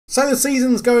So the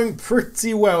season's going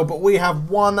pretty well, but we have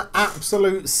one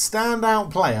absolute standout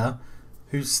player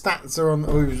whose stats are on,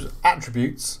 whose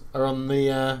attributes are on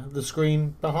the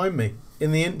screen behind me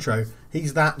in the intro.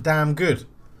 He's that damn good.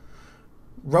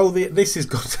 Roll the. This is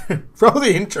good. Roll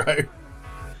the intro.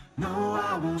 No,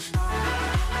 I won't stop.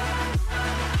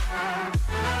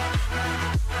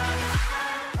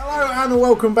 Hello and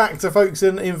welcome back to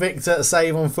Folkestone Invicta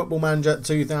Save on Football Manager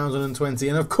 2020,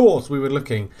 and of course we were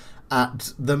looking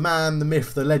at the man, the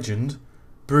myth, the legend,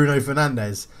 Bruno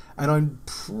Fernandes, and I'm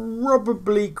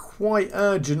probably quite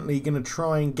urgently going to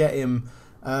try and get him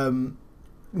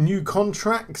new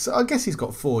contracts. I guess he's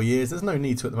got 4 years. There's no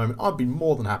need to at the moment. I'd be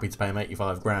more than happy to pay him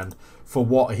 85 grand for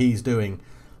what he's doing.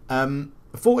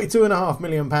 £42.5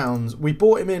 million. We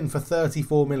bought him in for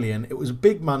 34 million. It was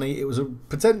big money. It was a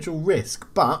potential risk,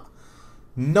 but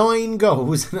 9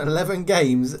 goals in 11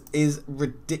 games is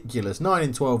ridiculous. 9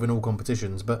 in 12 in all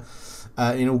competitions, but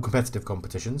in all competitive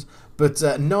competitions. But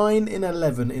 9 in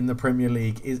 11 in the Premier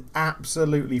League is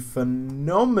absolutely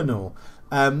phenomenal.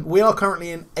 We are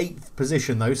currently in 8th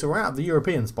position though, so we're out of the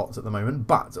European spots at the moment,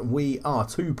 but we are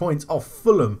 2 points off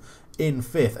Fulham in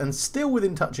 5th and still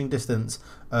within touching distance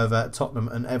of Tottenham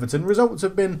and Everton. Results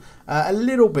have been a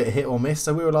little bit hit or miss.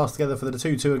 So we were last together for the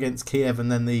 2-2 against Kiev,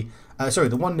 and then the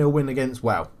 1-0 win against,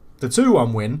 well, the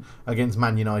 2-1 win against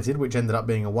Man United, which ended up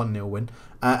being a 1-0 win,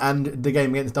 and the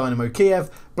game against Dynamo Kiev.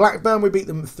 Blackburn, we beat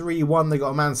them 3-1. They got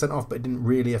a man sent off, but it didn't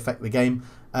really affect the game.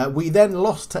 We then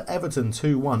lost to Everton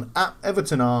 2-1.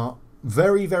 Everton are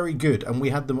very, very good, and we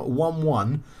had them at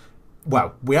 1-1.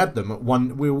 Well, we had them at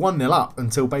 1. We were 1-0 up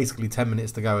until basically 10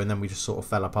 minutes to go, and then we just sort of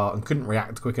fell apart and couldn't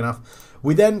react quick enough.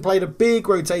 We then played a big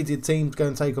rotated team to go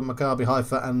and take on Maccabi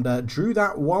Haifa and drew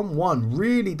that 1-1.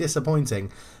 Really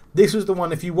disappointing. This was the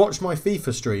one, if you watched my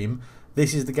FIFA stream,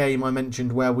 this is the game I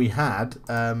mentioned where we had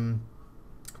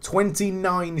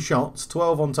 29 shots,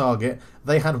 12 on target.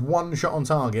 They had 1 shot on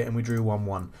target and we drew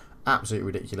 1-1. Absolutely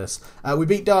ridiculous. We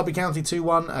beat Derby County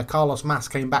 2-1. Carlos Mas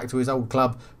came back to his old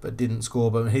club but didn't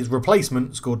score, but his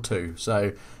replacement scored 2.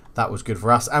 So that was good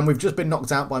for us. And we've just been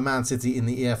knocked out by Man City in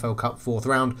the EFL Cup 4th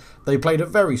round. They played a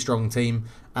very strong team,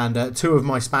 and 2 of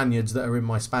my Spaniards that are in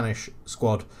my Spanish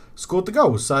squad scored the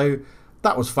goals. So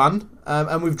that was fun.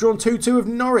 And we've drawn 2-2 with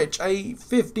Norwich, a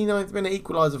 59th minute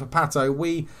equaliser for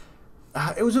Pato.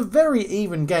 It was a very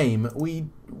even game.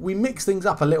 We mixed things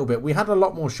up a little bit. We had a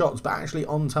lot more shots, but actually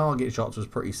on-target shots was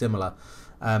pretty similar.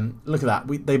 Look at that.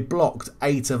 They blocked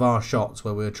 8 of our shots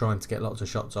where we were trying to get lots of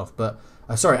shots off. But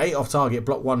 8 off target,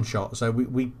 blocked 1 shot. So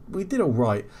we did all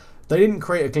right. They didn't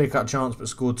create a clear-cut chance, but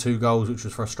scored 2 goals, which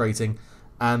was frustrating.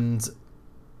 And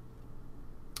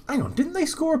hang on, didn't they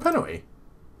score a penalty?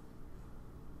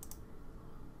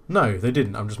 No, they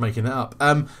didn't. I'm just making that up.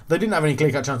 They didn't have any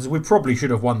clear-cut chances. We probably should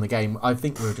have won the game. I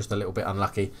think we were just a little bit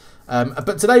unlucky.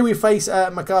 But today we face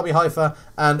Maccabi Haifa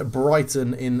and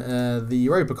Brighton in the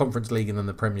Europa Conference League and then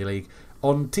the Premier League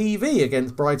on TV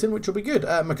against Brighton, which will be good.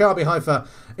 Maccabi Haifa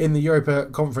in the Europa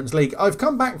Conference League. I've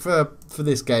come back for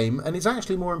this game, and it's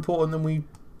actually more important than we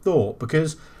thought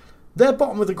because they're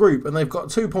bottom of the group and they've got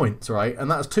 2 points, right?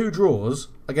 And that's 2 draws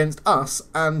against us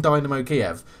and Dynamo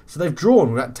Kiev. So they've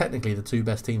drawn with technically the 2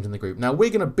 best teams in the group. Now, we're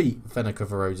going to beat Fener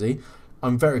Varosi.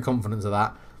 I'm very confident of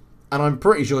that. And I'm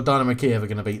pretty sure Dynamo Kiev are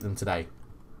going to beat them today.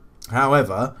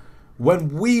 However, when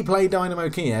we play Dynamo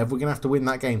Kiev, we're going to have to win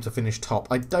that game to finish top.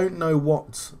 I don't know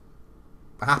what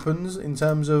happens in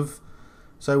terms of...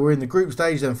 So we're in the group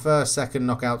stage, then first, second,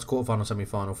 knockouts, quarterfinal,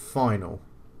 semi-final, final.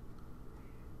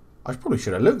 I probably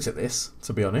should have looked at this,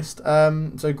 to be honest.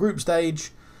 So group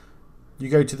stage, you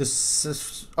go to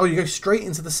the... Oh, you go straight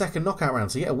into the second knockout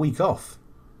round, so you get a week off.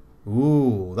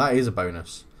 Ooh, that is a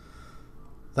bonus.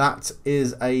 That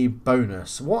is a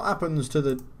bonus. What happens to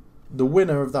the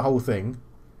winner of the whole thing?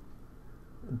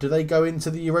 Do they go into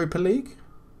the Europa League?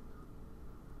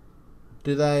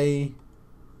 Do they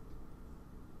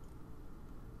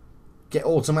get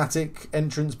automatic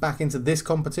entrance back into this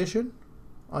competition?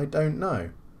 I don't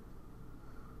know.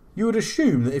 You would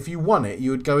assume that if you won it,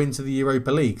 you would go into the Europa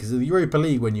League. Because the Europa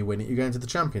League, when you win it, you go into the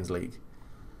Champions League.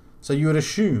 So you would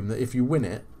assume that if you win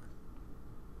it...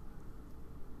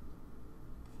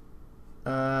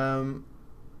 well,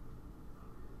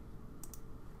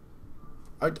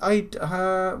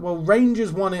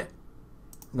 Rangers won it...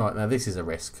 Right, now this is a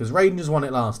risk. Because Rangers won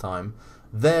it last time.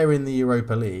 They're in the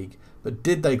Europa League. But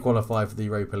did they qualify for the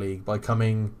Europa League by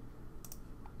coming...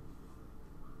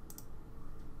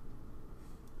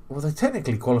 Well, they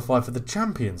technically qualified for the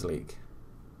Champions League.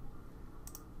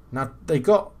 Now, they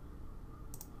got...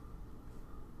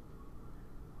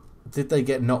 Did they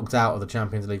get knocked out of the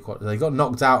Champions League? They got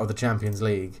knocked out of the Champions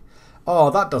League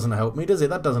Oh, that doesn't help me, does it?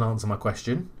 That doesn't answer my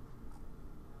question.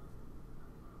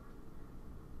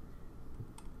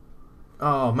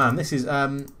 Oh, man, this is...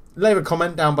 leave a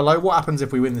comment down below. What happens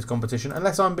if we win this competition?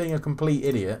 Unless I'm being a complete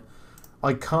idiot,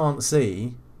 I can't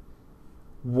see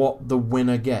what the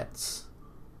winner gets.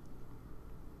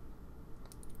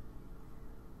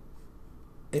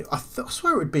 I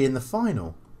swear it would be in the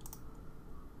final.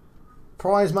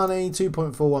 Prize money,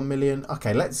 2.41 million.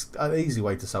 Okay, let's... An easy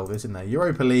way to solve this, isn't there?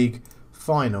 Europa League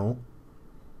final.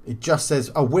 It just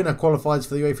says a winner qualifies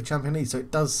for the UEFA Champions League, so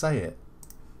it does say it.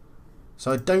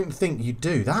 So I don't think you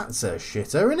do. That's a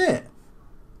shitter, isn't it?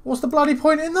 What's the bloody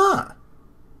point in that?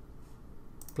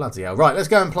 Bloody hell. Right, let's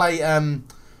go and play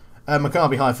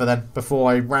Maccabi Haifa then,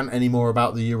 before I rant any more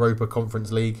about the Europa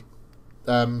Conference League.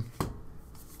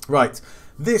 Right.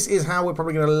 This is how we're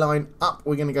probably going to line up.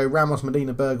 We're going to go Ramos,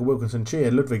 Medina, Berger, Wilkinson,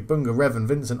 Chia, Ludwig, Bunga, Revan,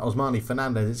 Vincent, Osmani,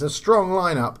 Fernandez. It's a strong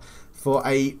lineup for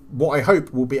what I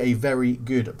hope will be a very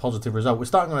good positive result. We're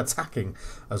starting on attacking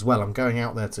as well. I'm going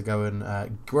out there to go and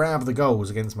grab the goals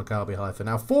against Maccabi Haifa.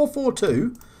 Now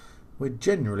 4-4-2, we're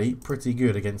generally pretty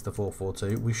good against the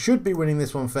 4-4-2. We should be winning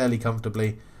this one fairly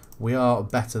comfortably. We are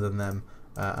better than them,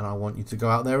 and I want you to go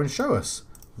out there and show us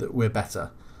that we're better.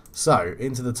 So,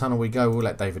 into the tunnel we go. We'll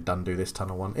let David Dunn do this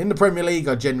tunnel one. In the Premier League,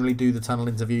 I generally do the tunnel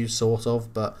interviews, sort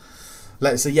of, but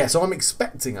let's see. Yeah, so I'm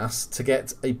expecting us to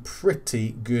get a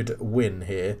pretty good win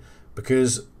here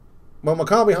because, well,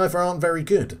 Maccabi Haifa aren't very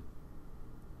good.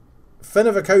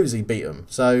 Fenerbahce beat them,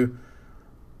 so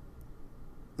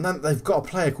they've got a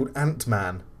player called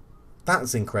Ant-Man.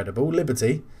 That's incredible.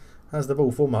 Liberty has the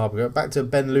ball for Mahabharga. Back to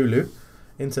Ben Lulu,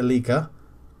 into Lika,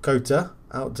 Kota,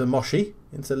 out to Moshi,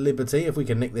 into Liberty. If we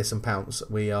can nick this and pounce,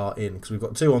 we are in, because we've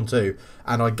got 2-on-2,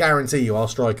 and I guarantee you our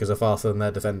strikers are faster than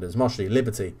their defenders. Moshi,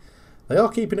 Liberty. They are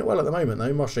keeping it well at the moment,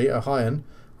 though. Moshi, Ohayan.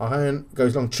 Ohayan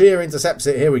goes long. Cheer intercepts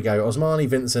it. Here we go. Osmani,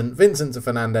 Vincent. Vincent to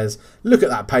Fernandez. Look at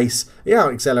that pace. He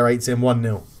out-accelerates him.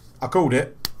 1-0. I called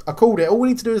it. I called it. All we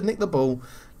need to do is nick the ball,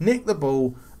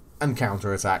 and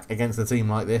counter-attack against a team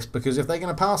like this, because if they're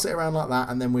going to pass it around like that,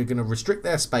 and then we're going to restrict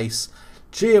their space.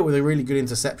 Cheer with a really good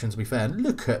interception, to be fair.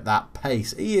 Look at that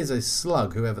pace. He is a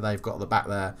slug, whoever they've got at the back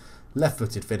there.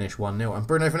 Left-footed finish, 1-0. And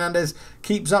Bruno Fernandes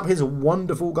keeps up his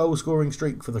wonderful goal-scoring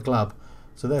streak for the club.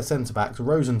 So they're centre-backs.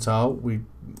 Rosenthal, we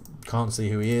can't see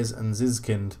who he is. And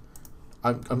Zizkind,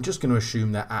 I'm just going to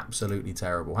assume they're absolutely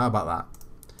terrible. How about that?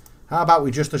 How about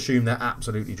we just assume they're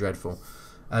absolutely dreadful?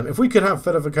 If we could have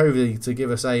Fedovakovic to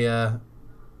give us a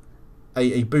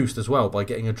boost as well by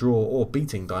getting a draw or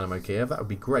beating Dynamo Kiev, that would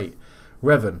be great.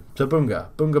 Revan to Bunga.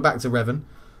 Bunga back to Revan.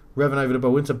 Revan over the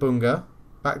ball into Bunga.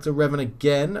 Back to Revan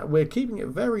again. We're keeping it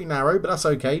very narrow, but that's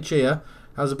okay. Chia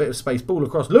has a bit of space. Ball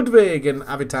across. Ludwig, and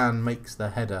Avitan makes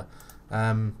the header.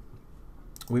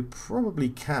 We probably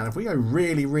can. If we go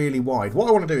really, really wide, what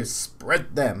I want to do is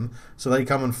spread them so they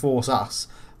come and force us.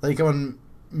 They come and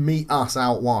meet us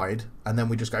out wide, and then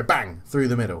we just go bang through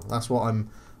the middle. That's what I'm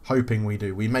hoping we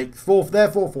do. We make their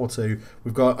 4-4-2.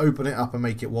 We've got to open it up and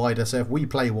make it wider. So if we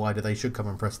play wider, they should come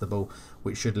and press the ball,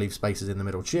 which should leave spaces in the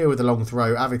middle. Cheer with a long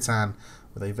throw. Avitan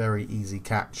with a very easy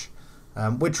catch.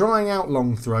 We're trying out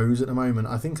long throws at the moment.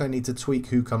 I think I need to tweak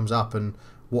who comes up and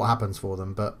what happens for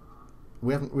them. But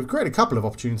we've created a couple of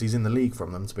opportunities in the league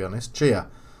from them, to be honest. Cheer.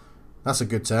 That's a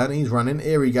good turn. He's running.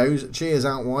 Here he goes. Cheer's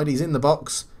out wide. He's in the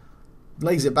box.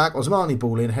 Lays it back. Osmani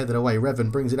ball in. Headed away.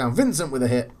 Revan brings it down. Vincent with a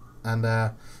hit. And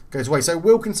goes away. So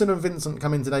Wilkinson and Vincent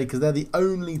come in today because they're the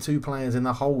only two players in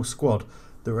the whole squad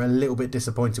that are a little bit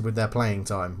disappointed with their playing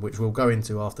time, which we'll go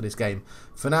into after this game.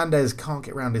 Fernandez can't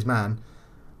get around his man.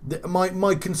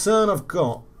 My concern I've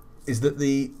got is that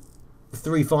the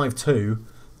 3-5-2,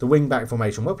 the wing-back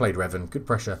formation, well played Revan, good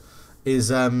pressure, is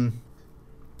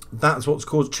that's what's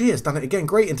caused... Cheers, done it again,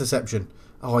 great interception.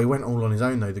 Oh, he went all on his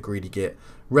own though, the greedy git.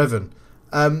 Revan.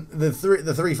 The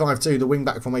 3-5-2, the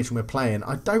wing-back formation we're playing,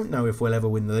 I don't know if we'll ever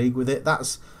win the league with it.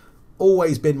 That's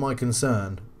always been my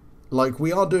concern. Like,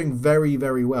 we are doing very,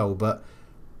 very well, but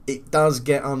it does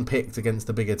get unpicked against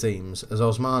the bigger teams. As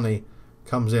Osmani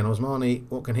comes in. Osmani,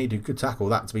 what can he do? Good tackle,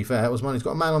 that, to be fair. Osmani's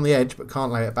got a man on the edge, but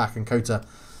can't lay it back, and Kota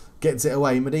gets it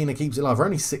away. Medina keeps it alive. We're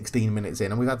only 16 minutes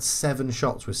in, and we've had 7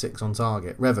 shots with 6 on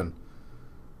target. Revan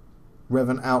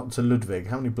out to Ludwig.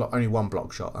 How many block? Only 1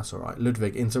 block shot. That's all right.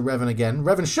 Ludwig into Revan again.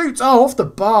 Revan shoots. Oh, off the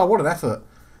bar. What an effort.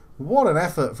 What an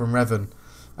effort from Revan.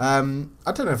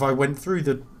 I don't know if I went through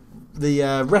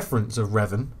the reference of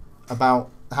Revan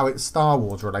about how it's Star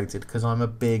Wars related, because I'm a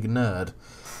big nerd.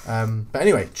 But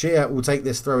anyway, Cheer will take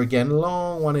this throw again.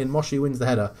 Long one in. Moshi wins the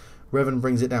header. Revan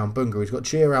brings it down. Bunga. He's got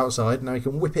Cheer outside. Now he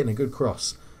can whip it in a good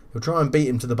cross. He'll try and beat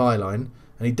him to the byline.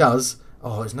 And he does.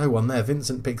 Oh, there's no one there.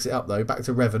 Vincent picks it up though. Back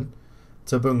to Revan.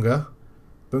 to Bunga.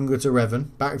 Bunga to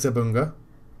Revan. Back to Bunga.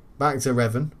 Back to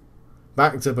Revan.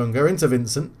 Back to Bunga. Into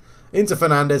Vincent. Into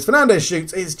Fernandes. Fernandes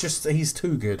shoots. It's just, he's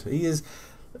too good. He is,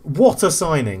 what a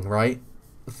signing, right?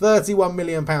 £31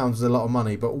 million is a lot of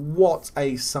money, but what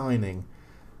a signing.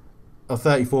 Or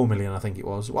 34 million, I think it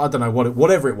was. Well, I don't know,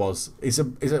 whatever it was. It's a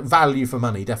value for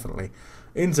money, definitely.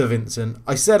 Into Vincent.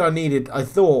 I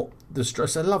thought,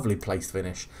 it's a lovely place to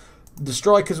finish. The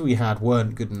strikers we had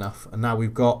weren't good enough, and now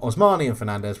we've got Osmani and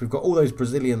Fernandes. We've got all those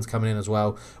Brazilians coming in as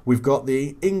well. We've got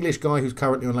the English guy who's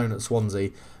currently on loan at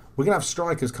Swansea. We're going to have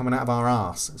strikers coming out of our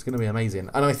arse. It's going to be amazing.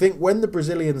 And I think when the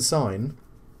Brazilians sign,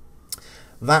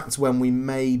 that's when we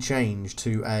may change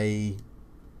to a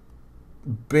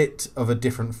bit of a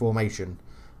different formation.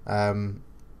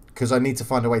 Because I need to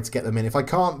find a way to get them in. If I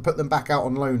can't put them back out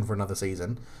on loan for another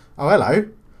season. Oh, hello.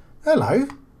 Hello.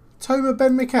 Toma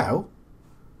Ben Mikel.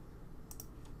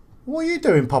 What are you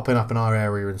doing popping up in our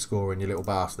area and scoring, you little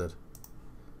bastard?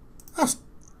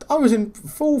 I was in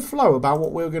full flow about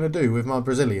what we were going to do with my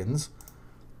Brazilians.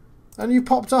 And you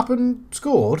popped up and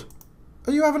scored?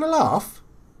 Are you having a laugh?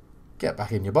 Get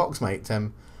back in your box, mate,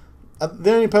 Tim.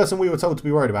 The only person we were told to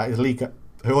be worried about is Lika,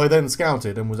 who I then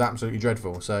scouted and was absolutely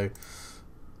dreadful. So,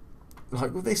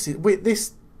 like, I'm going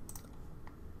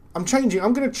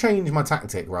to change my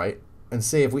tactic, right? And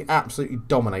see if we absolutely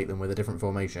dominate them with a different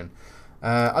formation.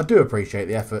 I do appreciate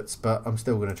the efforts, but I'm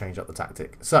still going to change up the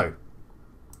tactic. So,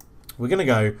 we're going to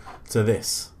go to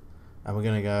this. And we're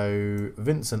going to go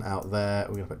Vincent out there.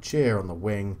 We're going to put Cheer on the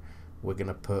wing. We're going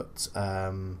to put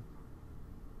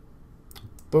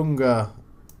Bunga,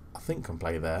 I think, can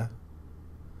play there.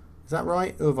 Is that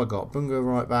right? Who have I got? Bunga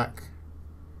right back.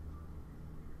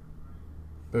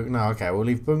 No, okay, we'll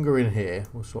leave Bunga in here.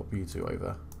 We'll swap you two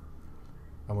over.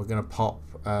 And we're going to pop...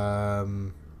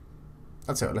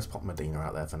 That's it, let's pop Medina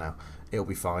out there for now. It'll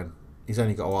be fine. He's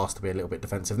only got to ask to be a little bit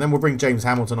defensive. And then we'll bring James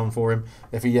Hamilton on for him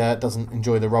if he doesn't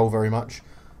enjoy the role very much.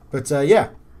 But yeah.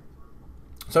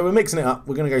 So we're mixing it up.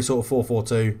 We're going to go sort of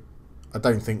 4-4-2. I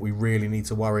don't think we really need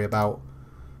to worry about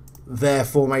their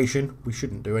formation. We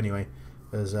shouldn't do anyway.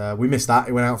 As we missed that.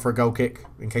 It went out for a goal kick,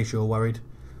 in case you're worried.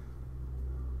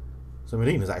 So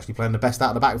Medina's actually playing the best out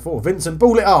of the back four. Vincent,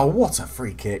 ball it. Oh, what a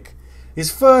free kick. His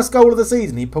first goal of the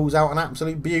season, he pulls out an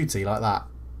absolute beauty like that.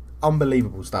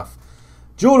 Unbelievable stuff.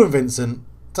 Jordan Vincent,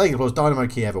 take applause, Dynamo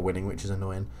Kiev are winning, which is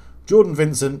annoying. Jordan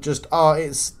Vincent, just,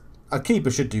 it's, a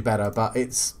keeper should do better, but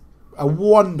it's a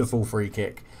wonderful free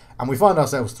kick. And we find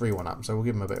ourselves 3-1 up, so we'll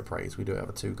give him a bit of praise. We do have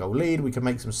a 2-goal lead. We can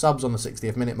make some subs on the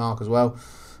 60th minute mark as well.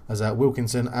 As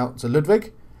Wilkinson out to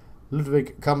Ludwig.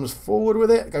 Ludwig comes forward with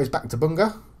it, goes back to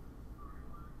Bunga.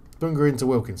 Bunga into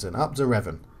Wilkinson, up to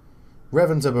Revan.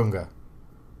 Revan to Bunga.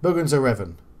 Bunga to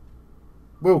Revan.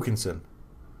 Wilkinson.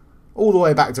 All the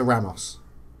way back to Ramos.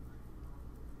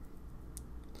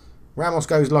 Ramos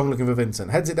goes long looking for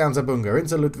Vincent. Heads it down to Bunga.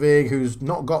 Into Ludwig, who's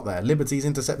not got there. Liberty's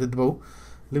intercepted the ball.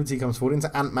 Liberty comes forward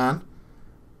into Ant-Man.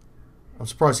 I'm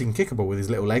surprised he can kick a ball with his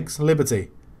little legs. Liberty.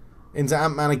 Into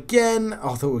Ant-Man again.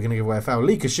 Oh, I thought we were going to give away a foul.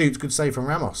 Lika shoots. Good save from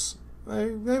Ramos.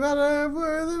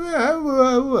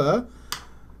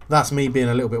 That's me being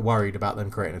a little bit worried about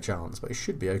them creating a chance, but it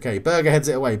should be okay. Berger heads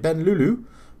it away. Ben Lulu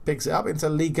picks it up into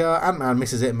Lika. Ant-Man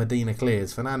misses it and Medina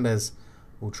clears. Fernandes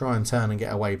will try and turn and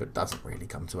get away, but doesn't really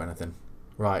come to anything.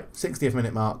 Right, 60th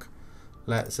minute mark.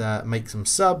 Let's make some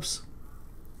subs.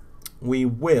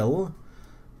 We'll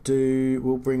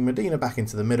bring Medina back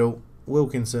into the middle.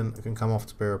 Wilkinson can come off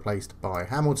to be replaced by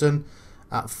Hamilton.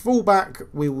 At fullback,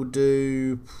 we will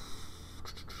do...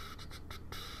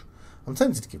 I'm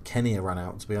tempted to give Kenny a run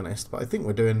out, to be honest, but I think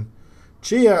we're doing...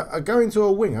 Chia going to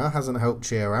a winger hasn't helped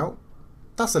Chia out.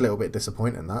 That's a little bit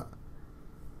disappointing, that.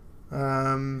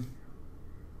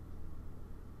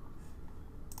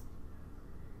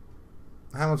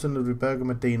 Hamilton, Ludwig, Berger,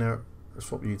 Medina.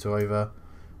 Swap you two over.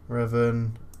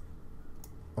 Revan.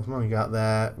 Osmani go out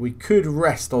there. We could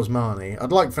rest Osmani.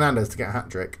 I'd like Fernandes to get a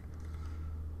hat-trick.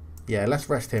 Yeah, let's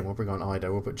rest him. We'll bring on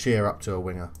Ido. We'll put Chia up to a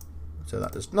winger. So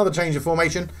that does another change of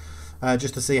formation.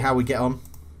 Just to see how we get on.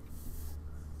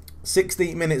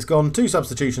 60 minutes gone. 2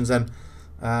 substitutions then.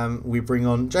 We bring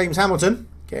on James Hamilton.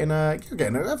 Getting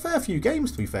a fair few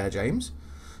games, to be fair, James.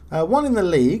 1 in the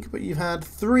league, but you've had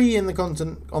 3 in the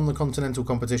continental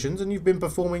competitions, and you've been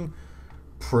performing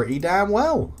pretty damn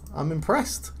well. I'm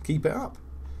impressed. Keep it up.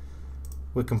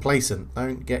 We're complacent.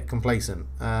 Don't get complacent.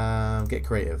 Get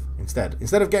creative instead.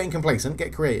 Instead of getting complacent,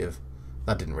 get creative.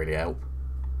 That didn't really help.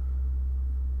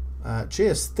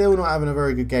 Chia's still not having a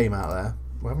very good game out there.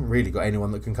 We haven't really got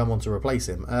anyone that can come on to replace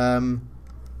him.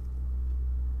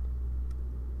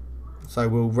 So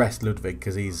we'll rest Ludwig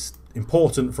because he's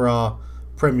important for our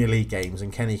Premier League games,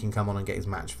 and Kenny can come on and get his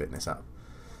match fitness up.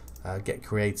 Get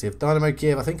creative. Dynamo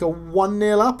Kiev, I think, are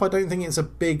 1-0 up. I don't think it's a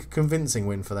big convincing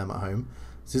win for them at home.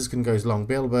 Zizkin goes long.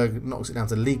 Bielberg knocks it down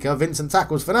to Lika. Vincent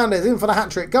tackles. Fernandez in for the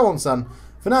hat-trick. Go on, son.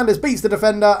 Fernandez beats the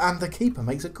defender, and the keeper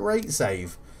makes a great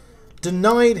save.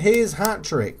 Denied his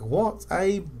hat-trick. What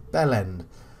a bellend.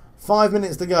 5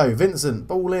 minutes to go. Vincent,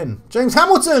 ball in. James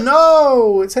Hamilton.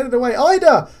 Oh, it's headed away.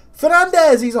 Ida.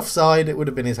 Fernandez. He's offside. It would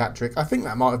have been his hat-trick. I think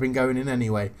that might have been going in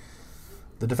anyway.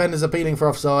 The defender's appealing for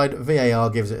offside.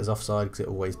 VAR gives it as offside because it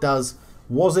always does.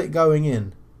 Was it going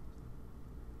in?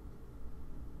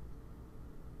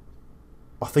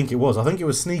 I think it was. I think it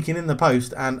was sneaking in the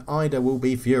post, and Ida will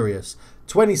be furious.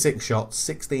 26 shots,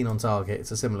 16 on target. It's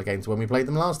a similar game to when we played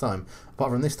them last time.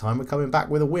 Apart from this time, we're coming back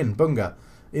with a win. Bunga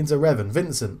into Revan.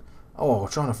 Vincent. Oh,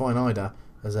 trying to find Ida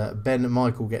as Ben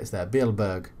Michael gets there.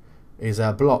 Bielberg is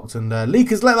blocked, and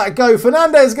Lika's let that go.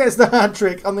 Fernandez gets the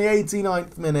hat-trick on the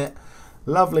 89th minute.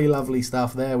 Lovely, lovely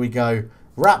stuff. There we go.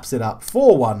 Wraps it up.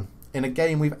 4-1 in a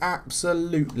game we've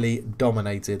absolutely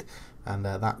dominated. And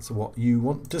that's what you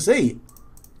want to see.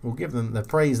 We'll give them the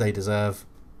praise they deserve.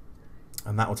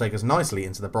 And that will take us nicely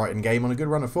into the Brighton game on a good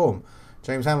run of form.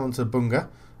 James Hamilton to Bunga.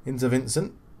 Into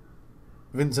Vincent.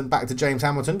 Vincent back to James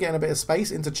Hamilton. Getting a bit of space.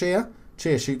 Into Chia.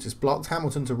 Chia shoots. It's blocked.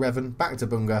 Hamilton to Revan. Back to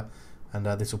Bunga. And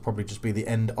this will probably just be the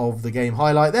end of the game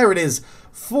highlight. There it is.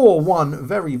 4-1.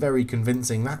 Very, very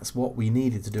convincing. That's what we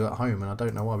needed to do at home. And I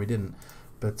don't know why we didn't.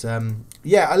 But,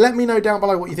 yeah, let me know down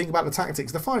below what you think about the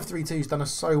tactics. The 5-3-2's done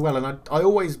us so well. And I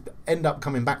always end up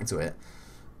coming back to it.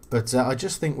 But I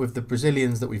just think with the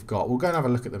Brazilians that we've got, we'll go and have a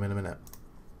look at them in a minute.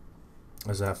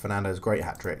 As Fernando's great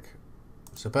hat-trick.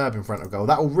 Superb in front of goal.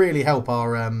 That will really help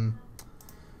our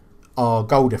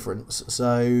goal difference.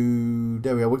 So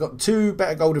there we are. We've got 2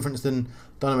 better goal difference than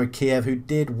Dynamo Kiev, who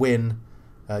did win.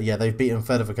 Yeah, they've beaten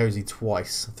Fedovakozy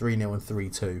twice, 3-0 and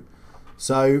 3-2.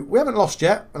 So we haven't lost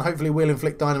yet, and hopefully we'll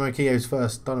inflict Dynamo Kiev's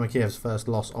first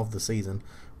loss of the season,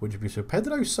 which would be so.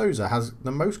 Pedro Sousa has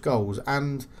the most goals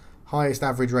and highest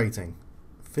average rating.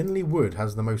 Finley Wood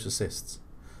has the most assists.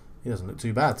 He doesn't look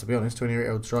too bad, to be honest.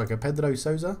 28-year-old striker Pedro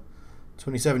Sousa,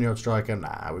 27-year-old striker.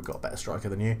 Nah, we've got a better striker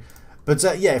than you. But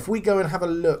yeah, if we go and have a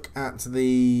look at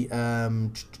the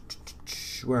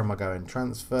where am I going?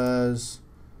 Transfers.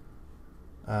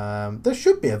 There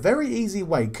should be a very easy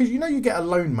way, because you know you get a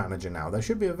loan manager now. There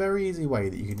should be a very easy way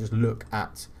that you can just look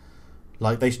at,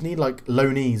 like they need like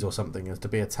loanees or something as to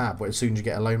be a tab where as soon as you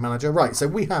get a loan manager. Right, so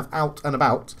we have out and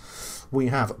about. We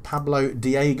have Pablo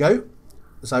Diego.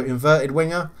 So inverted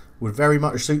winger would very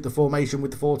much suit the formation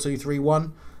with the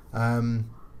 4-2-3-1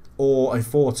 or a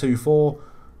 4-2-4.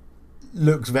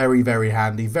 Looks very, very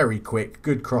handy, very quick,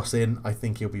 good cross in. I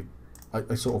think he'll be.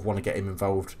 I sort of want to get him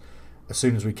involved as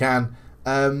soon as we can.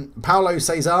 Paulo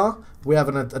Cesar, we have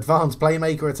an advanced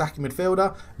playmaker, attacking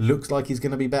midfielder. Looks like he's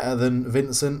going to be better than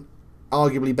Vincent,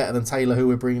 arguably better than Taylor, who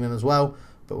we're bringing in as well.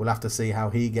 But we'll have to see how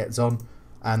he gets on.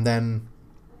 And then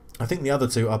I think the other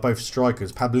 2 are both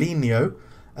strikers. Pablinho,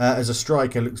 as a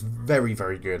striker, looks very,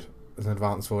 very good as an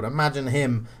advanced forward. Imagine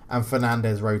him and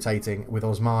Fernandez rotating with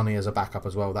Osmani as a backup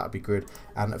as well. That would be good.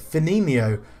 And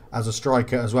Firmino as a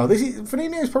striker as well.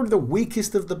 Firmino is probably the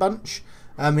weakest of the bunch.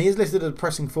 He is listed as a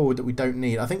pressing forward that we don't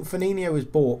need. I think Firmino is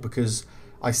bought because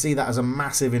I see that as a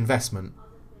massive investment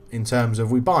in terms of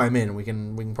we buy him in, we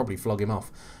can probably flog him off.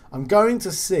 I'm going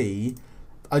to see.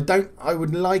 I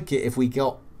would like it if we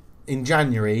got in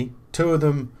January 2 of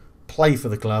them play for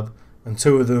the club and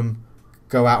 2 of them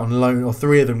go out on loan, or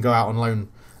 3 of them go out on loan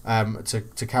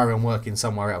to carry on working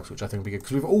somewhere else, which I think would be good.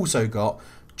 Because we've also got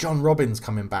John Robbins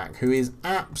coming back, who is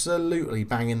absolutely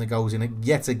banging the goals in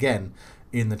yet again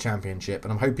in the Championship,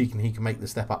 and I'm hoping he can make the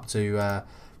step up to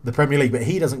the Premier League. But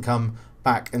he doesn't come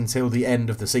back until the end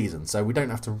of the season, so we don't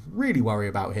have to really worry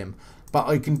about him. But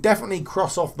I can definitely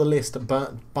cross off the list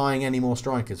buying any more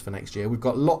strikers for next year. We've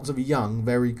got lots of young,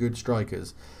 very good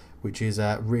strikers, which is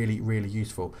really, really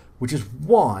useful. Which is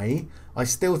why I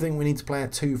still think we need to play a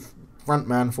 2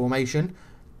 frontman formation.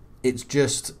 It's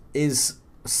just is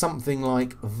something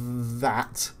like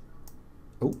that.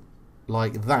 Oh,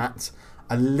 like that.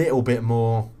 A little bit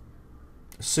more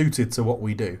suited to what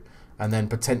we do. And then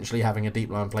potentially having a deep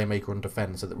line playmaker on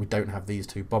defence so that we don't have these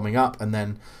 2 bombing up. And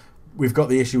then we've got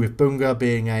the issue with Bunga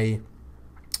being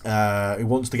who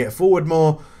wants to get forward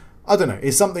more. I don't know.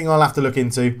 It's something I'll have to look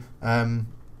into.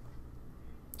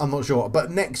 I'm not sure.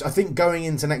 But I think going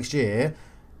into next year,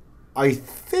 I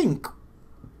think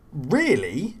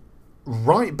really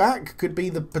right back could be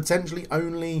the potentially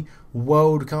only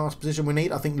world-class position we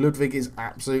need. I think Ludwig is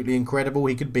absolutely incredible.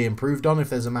 He could be improved on if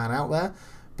there's a man out there.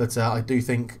 But I do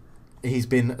think he's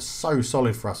been so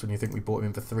solid for us when you think we bought him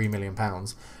in for £3 million.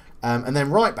 And then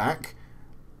right back,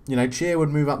 you know, Cheer would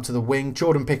move up to the wing.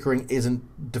 Jordan Pickering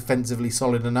isn't defensively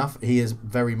solid enough. He is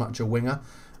very much a winger,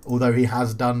 although he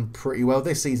has done pretty well.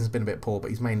 This season's been a bit poor, but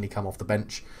he's mainly come off the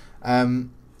bench.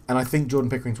 And I think Jordan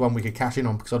Pickering's one we could cash in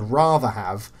on, because I'd rather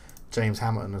have James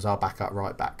Hamilton as our backup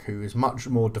right back, who is much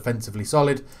more defensively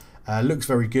solid, looks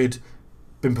very good,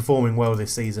 been performing well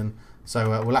this season.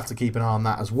 So we'll have to keep an eye on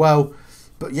that as well.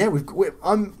 But yeah,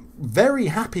 I'm very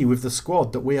happy with the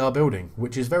squad that we are building,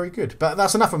 which is very good. But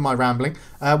that's enough of my rambling.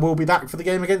 We'll be back for the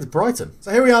game against Brighton.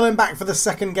 So here we are then, back for the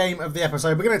second game of the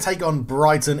episode. We're going to take on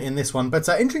Brighton in this one. But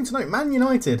interesting to note, Man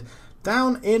United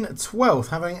down in 12th,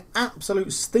 having an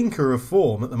absolute stinker of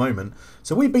form at the moment.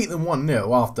 So we beat them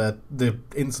 1-0 after the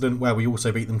incident where we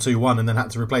also beat them 2-1 and then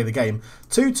had to replay the game.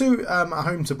 2-2 at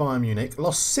home to Bayern Munich,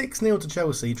 lost 6-0 to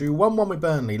Chelsea, drew 1-1 with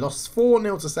Burnley, lost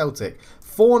 4-0 to Celtic,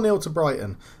 4-0 to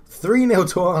Brighton, 3-0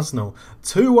 to Arsenal,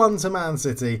 2-1 to Man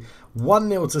City,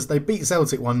 1-0 to... They beat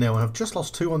Celtic 1-0 and have just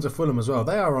lost 2-1 to Fulham as well.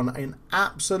 They are on an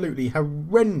absolutely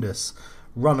horrendous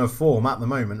run of form at the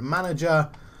moment.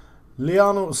 Manager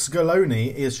Liano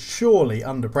Scaloni is surely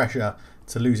under pressure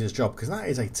to lose his job, because that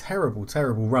is a terrible,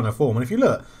 terrible run of form. And if you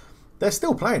look, they're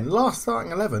still playing. Last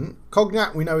starting 11,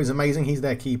 Cognac we know is amazing. He's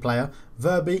their key player.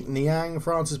 Verbeek, Niang,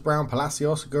 Francis Brown,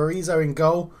 Palacios, Gorizo in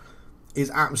goal is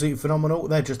absolutely phenomenal.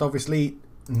 They're just obviously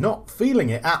not feeling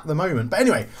it at the moment. But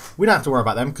anyway, we don't have to worry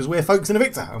about them, because we're Folkestone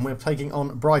Invicta and we're taking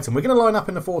on Brighton. We're going to line up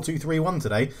in the 4-2-3-1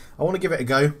 today. I want to give it a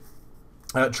go.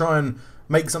 Try and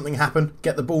make something happen.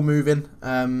 Get the ball moving.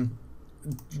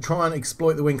 Try and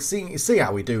exploit the wing. See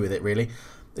how we do with it, really.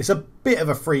 It's a bit of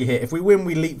a free hit. If we win,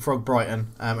 we leapfrog Brighton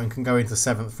and can go into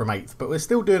 7th from 8th. But we're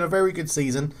still doing a very good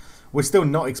season. We're still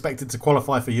not expected to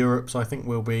qualify for Europe, so I think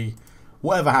we'll be...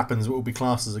 Whatever happens, it will be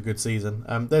classed as a good season.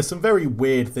 There's some very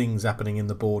weird things happening in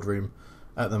the boardroom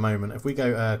at the moment. If we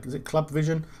go... is it Club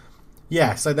Vision?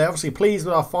 Yeah, so they're obviously pleased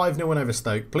with our 5-0 win over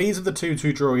Stoke, pleased with the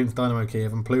 2-2 draw against Dynamo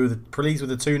Kiev, and pleased with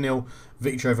the 2-0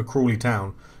 victory over Crawley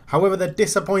Town. However, they're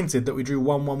disappointed that we drew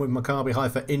 1-1 with Maccabi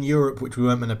Haifa in Europe, which we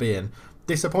weren't meant to be in.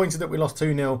 Disappointed that we lost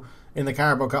 2-0 in the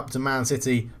Carabao Cup to Man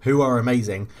City, who are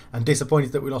amazing. And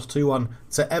disappointed that we lost 2-1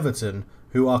 to Everton,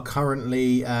 who are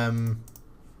currently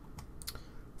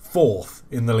 4th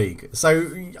in the league. So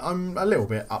I'm a little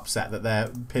bit upset that they're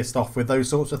pissed off with those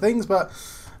sorts of things, but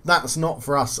that's not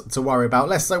for us to worry about.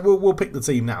 We'll pick the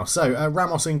team now. So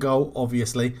Ramos in goal,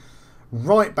 obviously.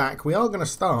 Right back, we are going to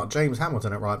start James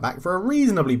Hamilton at right back for a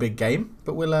reasonably big game,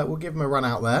 but we'll give him a run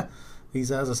out there.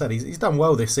 He's, as I said, he's done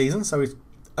well this season, so he's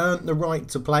earned the right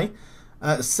to play.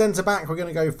 Centre back, we're going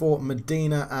to go for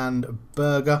Medina and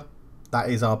Berger. That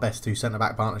is our best 2 centre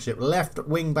back partnership. Left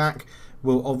wing back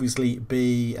will obviously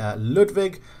be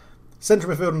Ludwig. Centre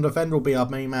midfield and defender will be our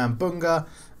main man Bunga,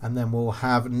 and then we'll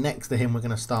have next to him we're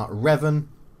going to start Revan.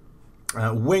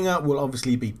 Winger will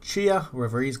obviously be Chia,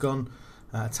 wherever he's gone.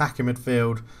 Attacking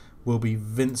midfield will be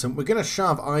Vincent. We're going to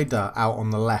shove Ida out on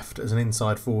the left as an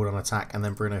inside forward on attack, and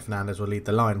then Bruno Fernandes will lead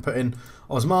the line. Put in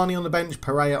Osmani on the bench,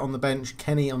 Pereira on the bench,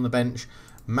 Kenny on the bench,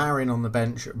 Marin on the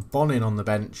bench, Bonin on the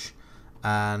bench,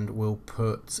 and we'll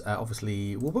put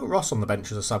we'll put Ross on the bench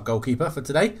as a sub goalkeeper for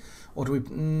today. Or do we?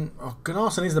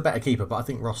 Gunnarsson is the better keeper, but I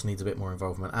think Ross needs a bit more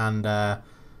involvement, and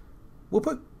we'll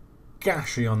put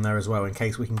Gashi on there as well in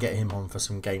case we can get him on for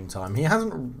some game time. He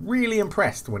hasn't really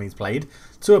impressed when he's played.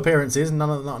 2 appearances,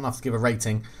 not enough to give a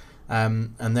rating.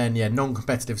 And then, yeah,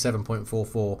 non-competitive 7.44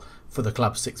 for the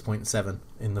club, 6.7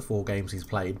 in the 4 games he's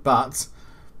played. But,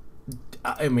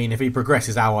 I mean, if he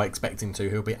progresses how I expect him to,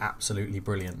 he'll be absolutely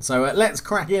brilliant. So let's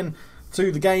crack in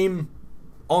to the game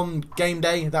on game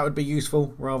day. That would be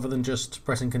useful rather than just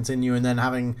pressing continue and then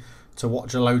having to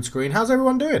watch a load screen. How's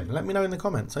everyone doing? Let me know in the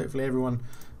comments. Hopefully everyone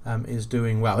is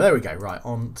doing well. There we go. Right,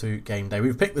 on to game day.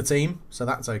 We've picked the team, so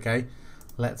that's okay.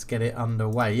 Let's get it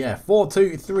underway. Yeah,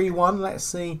 4-2-3-1. Let's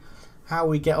see how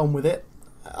we get on with it.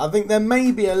 I think there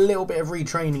may be a little bit of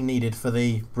retraining needed for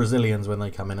the Brazilians when they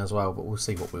come in as well, but we'll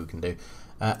see what we can do.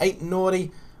 8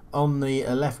 Nori on the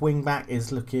left wing back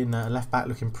is looking left back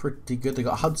looking pretty good. They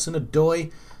got Hudson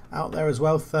Odoi out there as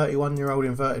well, 31-year-old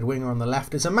inverted winger on the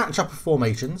left. It's a match-up of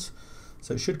formations,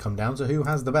 so it should come down to who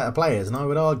has the better players, and I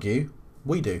would argue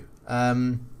we do.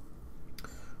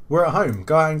 We're at home.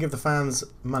 Go out and give the fans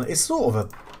money. It's sort of a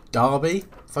derby.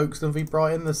 Folkestone v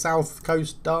Brighton, the South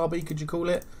Coast derby, could you call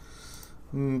it?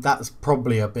 That's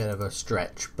probably a bit of a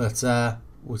stretch, but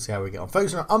we'll see how we get on.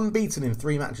 Folkestone are unbeaten in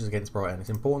 3 matches against Brighton. It's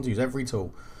important to use every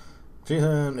tool.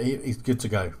 He's good to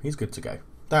go. He's good to go.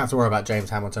 Don't have to worry about James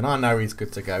Hamilton. I know he's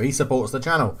good to go. He supports the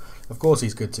channel. Of course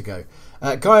he's good to go.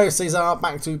 Caio Cesar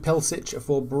back to Pelsic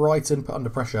for Brighton, put under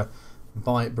pressure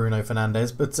by Bruno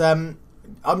Fernandes. But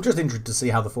I'm just interested to see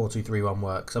how the 4-2-3-1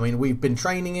 works. I mean, we've been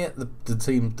training it.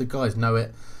 The guys know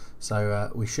it.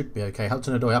 So we should be okay.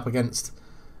 Hudson-Odoi up against...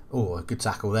 Oh, a good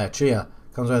tackle there. Chia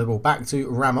comes over the ball. Back to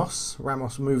Ramos.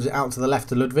 Ramos moves it out to the left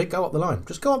to Ludwig. Go up the line.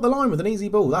 Just go up the line with an easy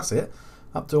ball. That's it.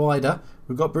 Up to Ida.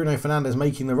 We've got Bruno Fernandes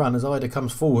making the run as Ida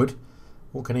comes forward.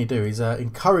 What can he do? He's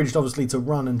encouraged, obviously, to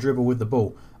run and dribble with the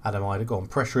ball. Adam Ida, go on,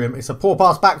 pressure him. It's a poor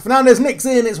pass back. Fernandes nicks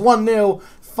in. It's 1-0.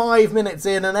 5 minutes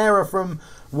in. An error from,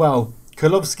 well,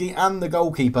 Kulowski and the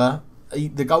goalkeeper.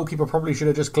 The goalkeeper probably should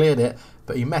have just cleared it,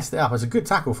 but he messed it up. It's a good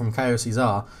tackle from Ko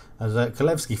Cesar as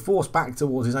Kulewski forced back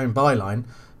towards his own byline.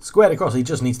 Squared across. He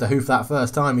just needs to hoof that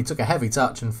first time. He took a heavy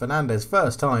touch, and Fernandes,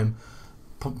 first time,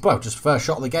 well, just first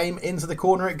shot of the game, into the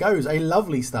corner it goes. A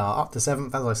lovely start, up to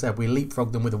 7th. As I said, we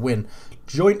leapfrogged them with a win.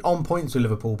 Joint on points with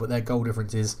Liverpool, but their goal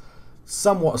difference is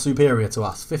somewhat superior to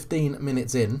us. 15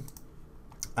 minutes in,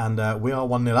 and we are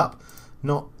 1-0 up.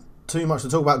 Not too much to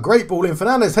talk about. Great ball in.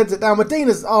 Fernandes heads it down.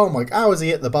 Medina's... Oh my... How has he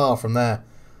hit the bar from there?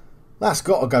 That's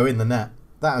got to go in the net.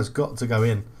 That has got to go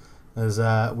in. As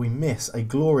we miss a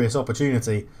glorious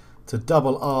opportunity to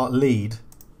double our lead.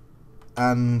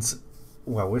 And,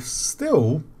 well, we're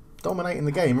still dominating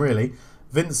the game, really.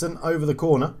 Vincent over the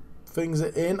corner. Flings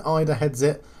it in. Ida heads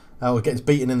it. Gets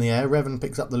beaten in the air. Revan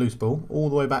picks up the loose ball. All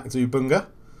the way back to Bunga.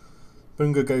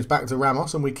 Bunga goes back to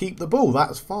Ramos and we keep the ball.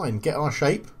 That's fine. Get our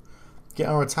shape. Get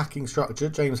our attacking structure.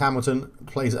 James Hamilton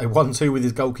plays a 1-2 with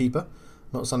his goalkeeper.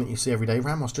 Not something you see every day.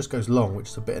 Ramos just goes long, which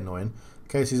is a bit annoying.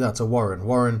 Casey's out to Warren.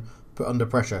 Warren put under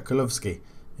pressure. Kulowski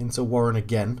into Warren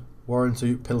again. Warren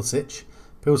to Pilsic.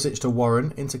 Pilsic to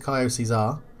Warren. Into Ko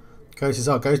Cesar. Ko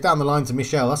Cesar goes down the line to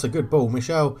Michel. That's a good ball.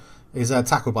 Michel is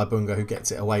tackled by Bunga, who gets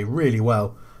it away really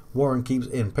well. Warren keeps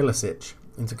in. Pilsic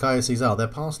into Ko Cesar. They're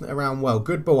passing it around well.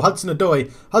 Good ball.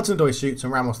 Hudson-Odoi. Hudson-Odoi shoots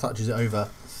and Ramos touches it over.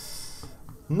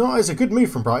 No, it's a good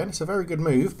move from Brighton. It's a very good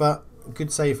move, but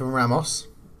good save from Ramos.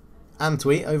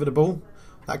 Antwi over the ball.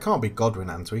 That can't be Godwin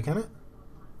Antwi, can it?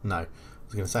 No. I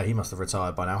was going to say, he must have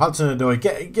retired by now.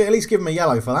 Hudson-Odoi, at least give him a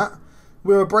yellow for that.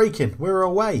 We were breaking. We were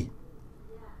away.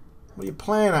 What are you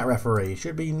playing at, referee?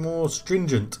 Should be more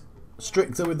stringent.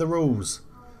 Stricter with the rules.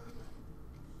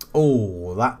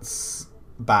 Oh, that's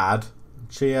bad.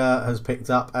 Chia has picked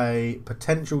up a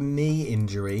potential knee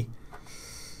injury,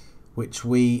 which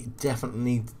we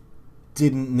definitely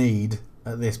didn't need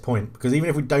at this point. Because even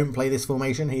if we don't play this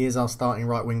formation, he is our starting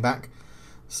right wing back.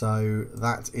 So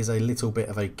that is a little bit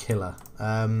of a killer.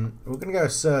 We're going to go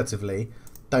assertively.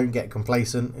 Don't get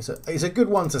complacent. It's a good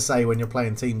one to say when you're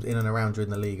playing teams in and around you in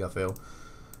the league, I feel.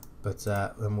 But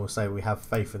then we'll say we have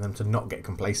faith in them to not get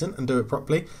complacent and do it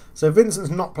properly. So Vincent's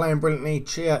not playing brilliantly.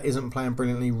 Chia isn't playing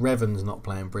brilliantly. Revan's not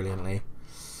playing brilliantly.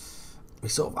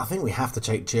 I think we have to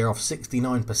take Chia off.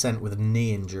 69% with a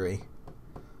knee injury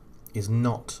is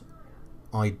not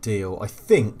ideal. I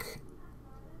think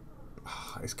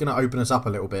it's going to open us up a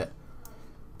little bit,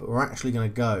 but we're actually going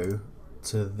to go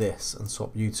to this and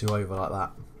swap you two over like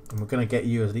that, and we're going to get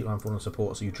you as deep line forward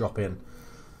support, so you drop in.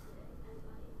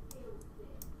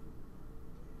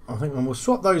 I think we'll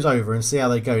swap those over and see how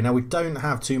they go. Now, we don't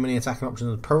have too many attacking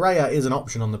options. Pereira is an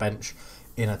option on the bench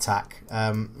in attack.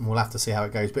 We'll have to see how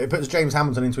it goes, but it puts James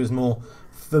Hamilton into his more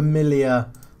familiar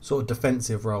sort of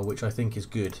defensive role, which I think is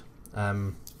good.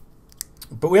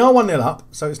 But we are 1-0 up,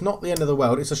 so it's not the end of the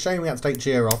world. It's a shame we had to take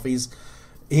Chia off. He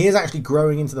is actually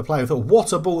growing into the play. I thought,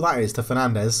 what a ball that is to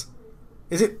Fernandes.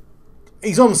 Is it?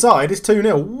 He's onside. It's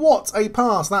 2-0. What a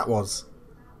pass that was.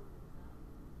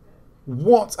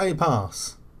 What a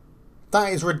pass.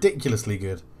 That is ridiculously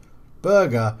good.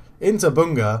 Berger into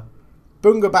Bunga.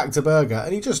 Bunga back to Berger.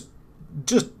 And he just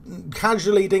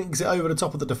casually dinks it over the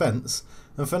top of the defence.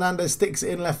 And Fernandes sticks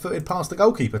it in left-footed past the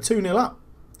goalkeeper. 2-0 up.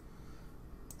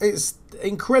 It's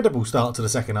incredible start to the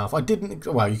second half. I didn't...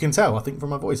 Well, you can tell, I think, from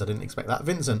my voice, I didn't expect that.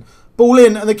 Vincent, ball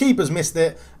in, and the keeper's missed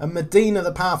it. And Medina,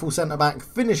 the powerful centre-back,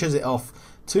 finishes it off.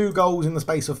 2 goals in the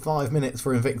space of 5 minutes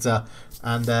for Invicta.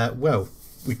 And, well,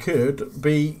 we could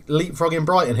be leapfrogging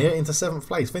Brighton here into 7th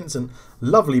place. Vincent,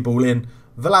 lovely ball in.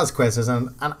 Velasquez has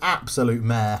an absolute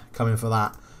mare coming for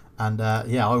that. And,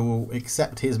 yeah, I will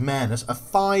accept his mareness. A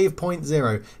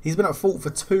 5.0. He's been at fault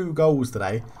for 2 goals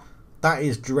today. That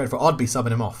is dreadful. I'd be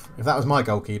subbing him off. If that was my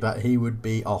goalkeeper, he would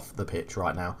be off the pitch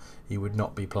right now. He would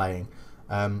not be playing.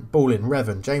 Ball in.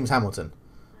 Revan. James Hamilton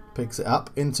picks it up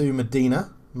into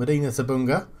Medina. Medina to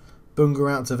Bunga.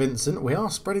 Bunga out to Vincent. We are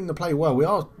spreading the play well. We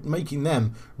are making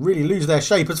them really lose their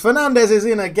shape. As Fernandes is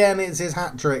in again, it's his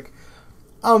hat-trick.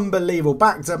 Unbelievable.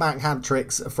 Back-to-back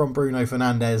hat-tricks from Bruno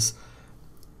Fernandes.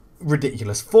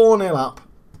 Ridiculous. 4-0 up.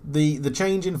 The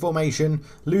change in formation,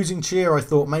 losing Cheer, I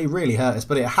thought may really hurt us,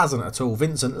 but it hasn't at all.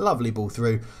 Vincent, lovely ball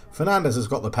through. Fernandes has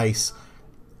got the pace.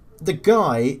 The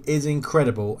guy is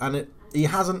incredible, and he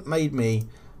hasn't made me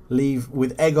leave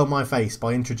with egg on my face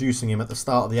by introducing him at the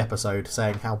start of the episode,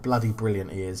 saying how bloody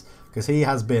brilliant he is, because he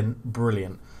has been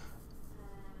brilliant.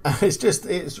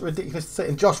 It's ridiculous to say.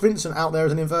 And Josh Vincent out there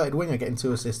as an inverted winger, getting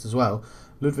 2 assists as well.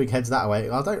 Ludwig heads that way.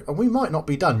 We might not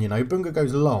be done, you know. Bunga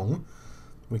goes long.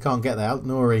 We can't get there.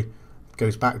 Nori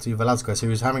goes back to Velasquez,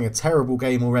 who is having a terrible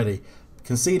game already.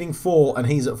 Conceding 4 and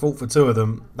he's at fault for 2 of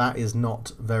them. That is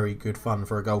not very good fun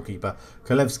for a goalkeeper.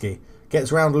 Kolevski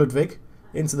gets round Ludwig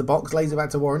into the box, lays it back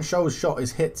to Warren. Scholl's shot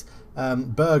is hit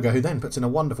Berger, who then puts in a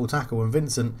wonderful tackle, and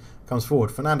Vincent comes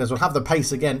forward. Fernandes will have the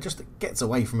pace again, just gets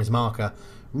away from his marker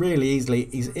really easily.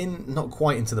 He's in, not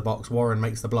quite into the box. Warren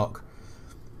makes the block.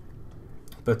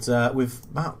 But with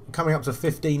about coming up to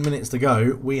 15 minutes to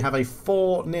go, we have a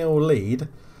 4-0 lead. And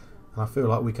I feel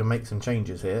like we can make some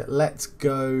changes here. Let's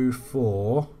go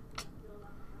for...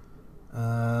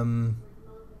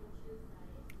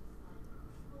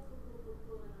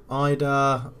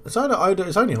 Ida. It's only Ida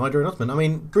and Osman. I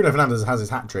mean, Bruno Fernandes has his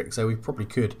hat-trick, so we probably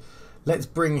could. Let's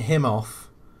bring him off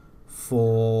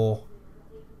for...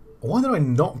 Why did I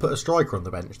not put a striker on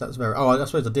the bench? That's very... Oh, I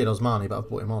suppose I did, Osmani, but I've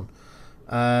brought him on.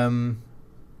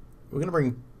 We're going to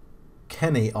bring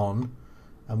Kenny on,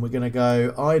 and we're going to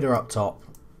go Ida up top,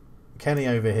 Kenny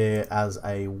over here as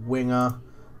a winger.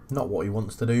 Not what he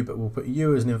wants to do, but we'll put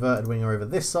you as an inverted winger over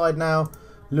this side now.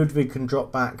 Ludwig can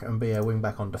drop back and be a wing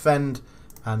back on defend,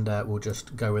 and we'll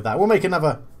just go with that. We'll make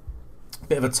another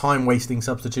bit of a time-wasting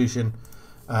substitution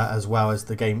as well as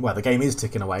the game. Well, the game is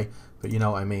ticking away, but you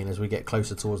know what I mean as we get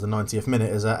closer towards the 90th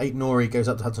minute. As Nori goes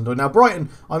up to Hudson-Odoi. Now, Brighton,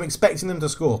 I'm expecting them to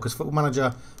score because Football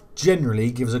Manager generally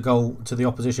gives a goal to the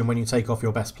opposition when you take off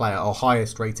your best player or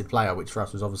highest rated player, which for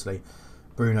us was obviously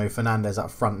Bruno Fernandes up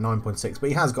front, 9.6. But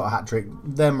he has got a hat-trick.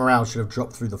 Their morale should have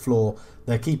dropped through the floor.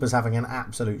 Their keeper's having an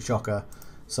absolute shocker.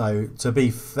 So, to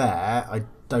be fair, I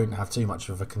don't have too much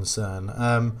of a concern.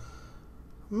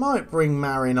 Might bring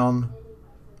Marin on.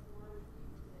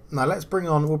 No,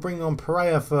 we'll bring on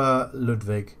Pereira for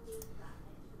Ludwig.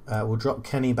 We'll drop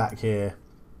Kenny back here.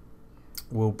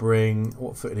 We'll bring...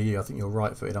 What footed are you? I think you're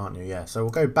right-footed, aren't you? Yeah. So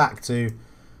we'll go back to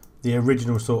the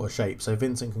original sort of shape. So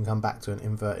Vincent can come back to an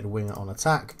inverted winger on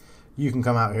attack. You can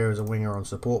come out here as a winger on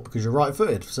support because you're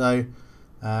right-footed. So,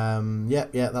 yeah,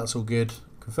 that's all good.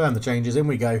 Confirm the changes. In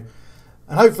we go.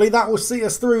 And hopefully that will see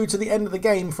us through to the end of the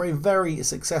game for a very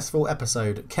successful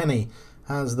episode. Kenny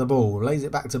has the ball. Lays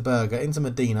it back to Berger. Into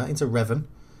Medina. Into Revan.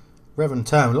 Revan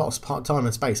turn. Lots of time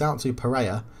and space. Out to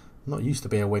Pereira. Not used to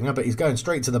be a winger, but he's going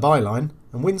straight to the byline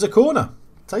and wins a corner.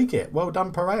 Take it. Well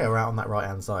done, Pereira, out on that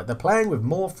right-hand side. They're playing with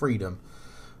more freedom.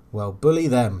 Well, bully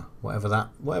them. Whatever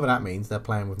that means, they're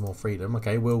playing with more freedom.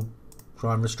 Okay, we'll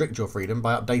try and restrict your freedom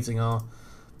by updating our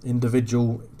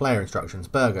individual player instructions.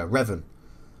 Berger, Revan.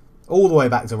 All the way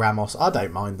back to Ramos. I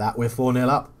don't mind that. We're 4-0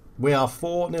 up. We are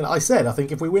 4-0. I said, I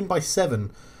think if we win by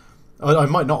 7... I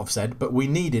might not have said, but we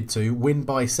needed to win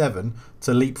by 7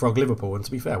 to leapfrog Liverpool. And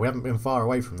to be fair, we haven't been far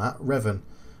away from that. Revan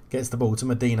gets the ball to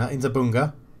Medina, into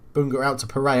Bunga. Bunga out to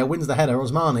Pereira, wins the header.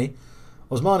 Osmani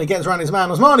gets around his man.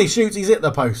 Osmani shoots, he's hit the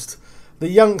post. The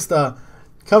youngster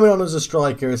coming on as a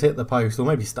striker has hit the post. Or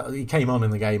maybe he came on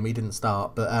in the game, he didn't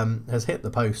start, but has hit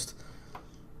the post.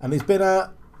 And it's been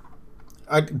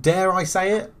dare I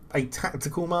say it, a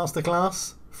tactical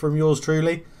masterclass from yours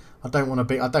truly. I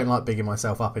don't like bigging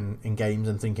myself up in games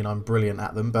and thinking I'm brilliant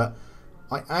at them, but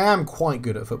I am quite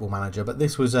good at Football Manager. But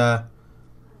this was an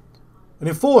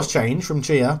enforced change from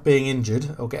Chia being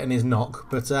injured or getting his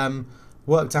knock, but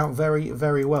worked out very,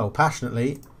 very well.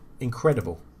 Passionately,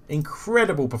 incredible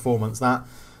performance. That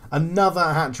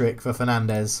another hat trick for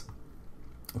Fernandes,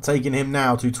 taking him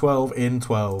now to 12 in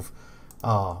 12.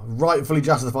 Rightfully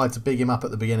justified to big him up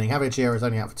at the beginning. Javier Chia is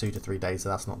only out for 2 to 3 days, so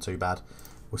that's not too bad.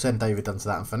 We'll send David Dunn to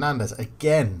that. And Fernandes,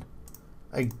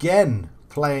 again,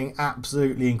 playing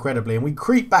absolutely incredibly. And we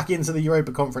creep back into the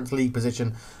Europa Conference League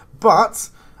position. But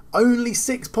only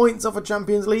 6 points off a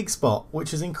Champions League spot,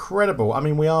 which is incredible. I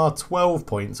mean, we are 12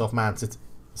 points off Man City.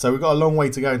 So we've got a long way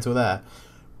to go until there.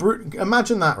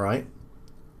 Imagine that, right?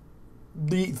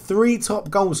 The 3 top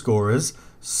goal scorers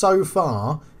so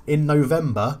far in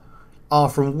November are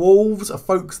from Wolves,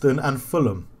 Folkestone and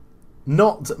Fulham.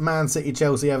 Not Man City,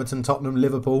 Chelsea, Everton, Tottenham,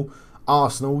 Liverpool,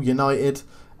 Arsenal, United,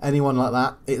 anyone like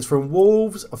that. It's from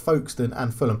Wolves, Folkestone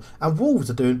and Fulham. And Wolves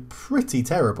are doing pretty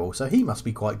terrible, so he must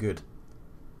be quite good.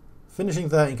 Finishing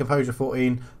 13, composure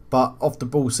 14, but off the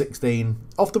ball 16.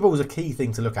 Off the ball is a key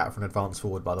thing to look at for an advanced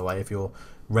forward, by the way, if you're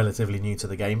relatively new to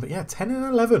the game. But yeah, 10 and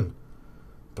 11.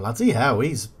 Bloody hell,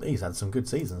 he's had some good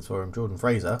seasons for him, Jordan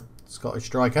Fraser, Scottish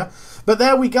striker. But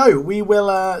there we go. We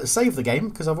will save the game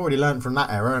because I've already learned from that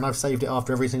error and I've saved it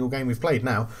after every single game we've played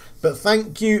now. But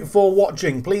thank you for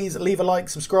watching. Please leave a like,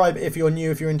 subscribe if you're new.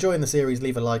 If you're enjoying the series,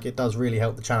 leave a like. It does really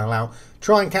help the channel out.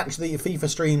 Try and catch the FIFA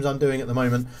streams I'm doing at the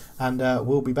moment, and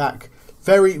we'll be back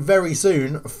very, very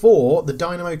soon for the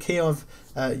Dynamo Kiev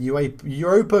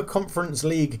Europa Conference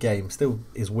League game. Still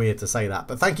is weird to say that.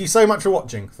 But thank you so much for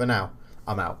watching. For now,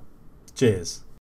 I'm out. Cheers.